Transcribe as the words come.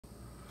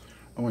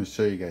I want to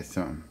show you guys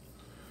something.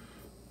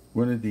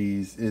 One of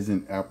these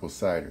isn't apple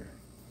cider.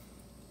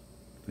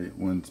 The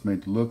one's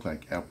made to look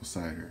like apple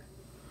cider.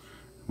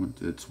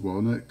 It's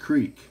Walnut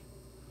Creek.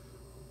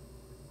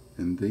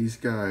 And these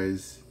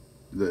guys,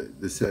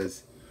 this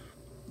says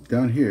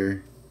down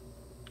here,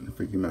 if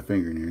I get my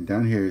finger in here,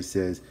 down here it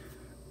says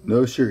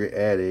no sugar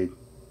added,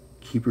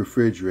 keep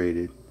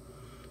refrigerated.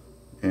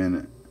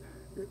 And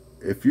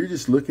if you're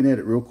just looking at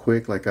it real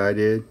quick like I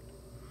did,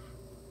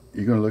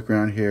 you're gonna look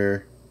around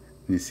here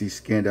and you see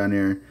scan down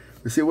there.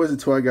 But see, it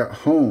wasn't until I got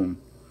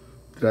home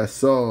that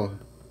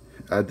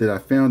I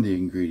found the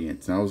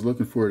ingredients, and I was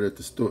looking for it at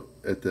the store,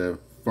 at the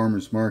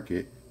farmer's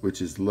market,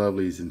 which is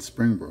Lovely's in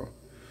Springboro.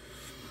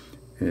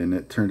 And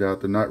it turned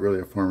out they're not really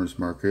a farmer's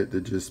market.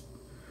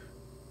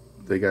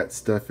 They got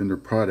stuff in their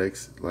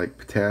products like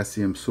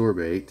potassium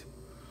sorbate,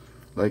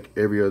 like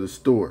every other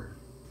store.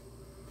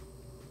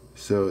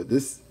 So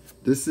this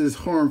is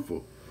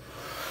harmful.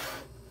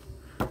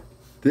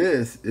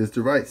 This is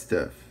the right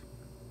stuff.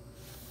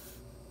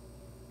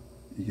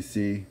 You can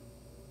see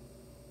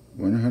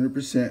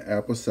 100%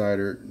 apple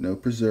cider, no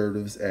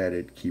preservatives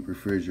added, keep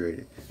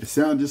refrigerated. It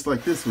sounds just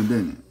like this one,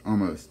 didn't it?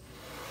 Almost.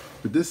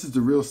 But this is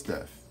the real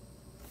stuff.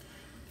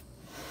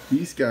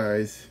 These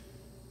guys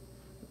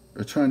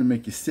are trying to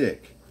make you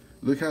sick.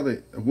 Look how they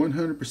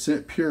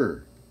 100%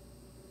 pure.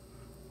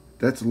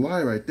 That's a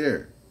lie right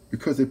there,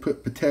 because they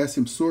put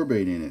potassium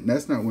sorbate in it, and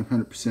that's not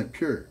 100%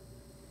 pure.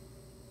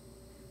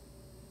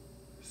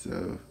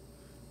 So,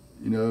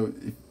 you know,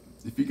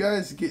 if you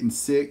guys are getting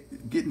sick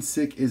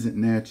isn't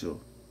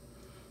natural.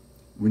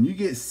 When you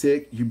get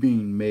sick, you're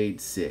being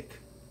made sick.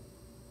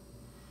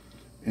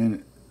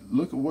 And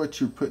look at what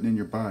you're putting in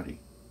your body.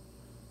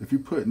 If you're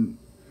putting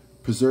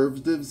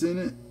preservatives in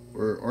it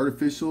or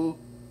artificial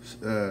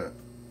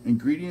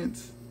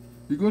ingredients,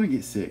 you're going to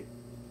get sick.